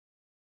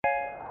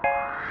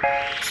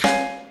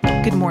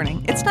Good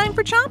morning. It's time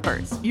for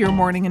Chompers, your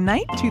morning and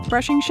night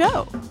toothbrushing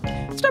show.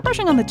 Start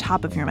brushing on the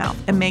top of your mouth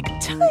and make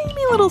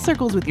tiny little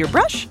circles with your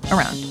brush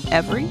around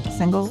every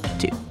single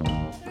tooth.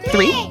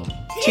 3,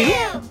 2,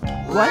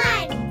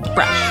 1,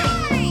 brush.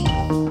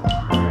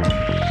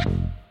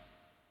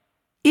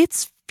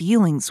 It's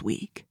Feelings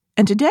Week,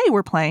 and today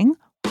we're playing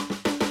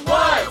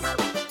What's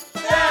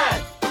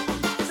That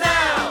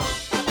Sound?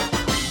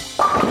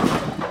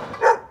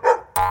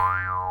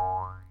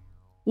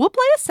 We'll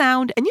play a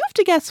sound, and you have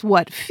to guess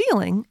what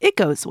feeling it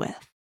goes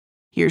with.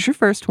 Here's your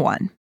first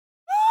one.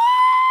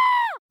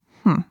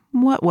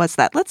 What was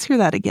that? Let's hear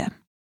that again.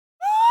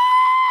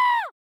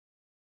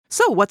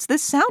 So, what's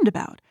this sound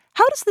about?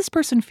 How does this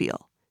person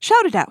feel?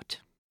 Shout it out.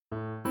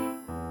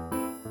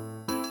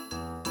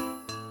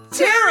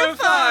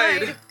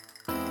 Terrified!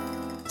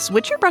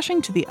 Switch your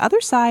brushing to the other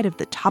side of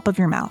the top of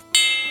your mouth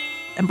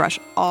and brush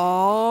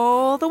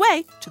all the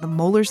way to the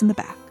molars in the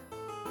back.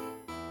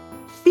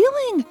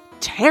 Feeling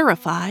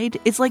terrified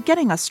is like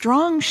getting a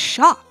strong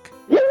shock.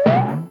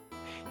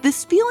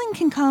 This feeling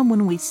can come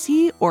when we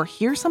see or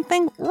hear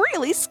something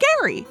really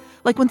scary,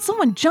 like when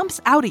someone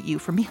jumps out at you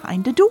from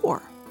behind a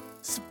door.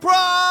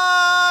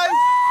 Surprise!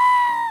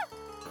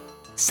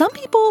 Some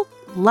people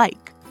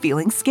like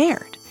feeling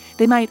scared.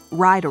 They might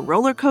ride a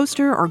roller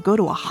coaster or go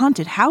to a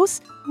haunted house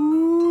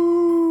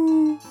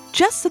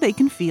just so they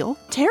can feel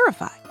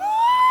terrified.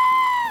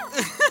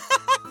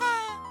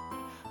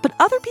 But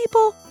other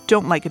people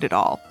don't like it at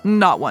all,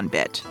 not one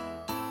bit.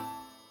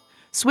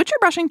 Switch your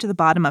brushing to the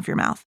bottom of your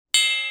mouth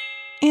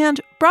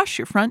and brush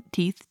your front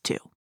teeth too.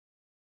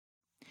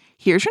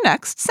 Here's your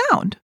next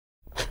sound.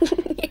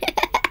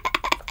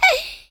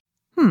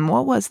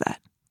 What was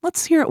that?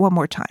 Let's hear it one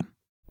more time.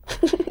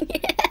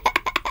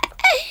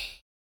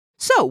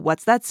 So,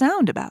 what's that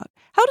sound about?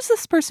 How does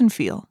this person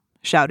feel?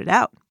 Shout it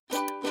out.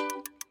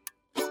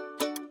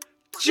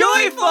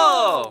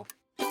 Joyful!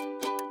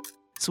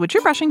 Switch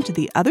your brushing to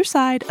the other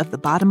side of the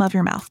bottom of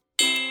your mouth,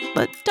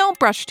 but don't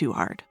brush too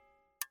hard.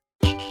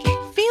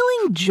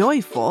 Feeling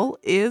joyful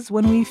is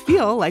when we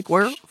feel like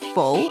we're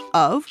full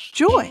of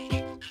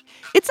joy.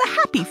 It's a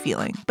happy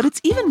feeling, but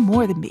it's even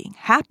more than being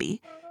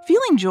happy.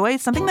 Feeling joy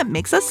is something that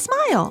makes us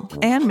smile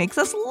and makes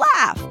us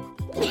laugh.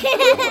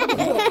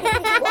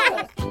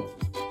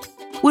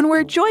 When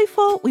we're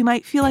joyful, we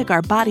might feel like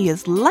our body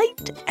is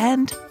light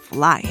and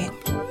flying.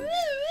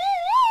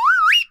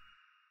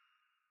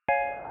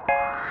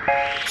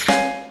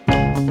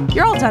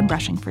 You're all done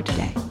brushing for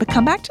today, but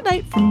come back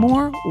tonight for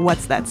more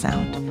What's That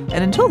Sound?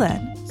 And until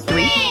then,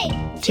 3,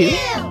 2,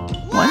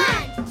 1,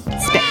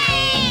 spit.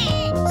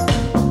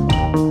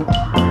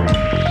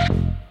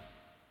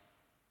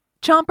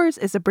 Chompers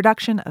is a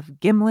production of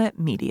Gimlet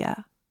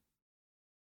Media.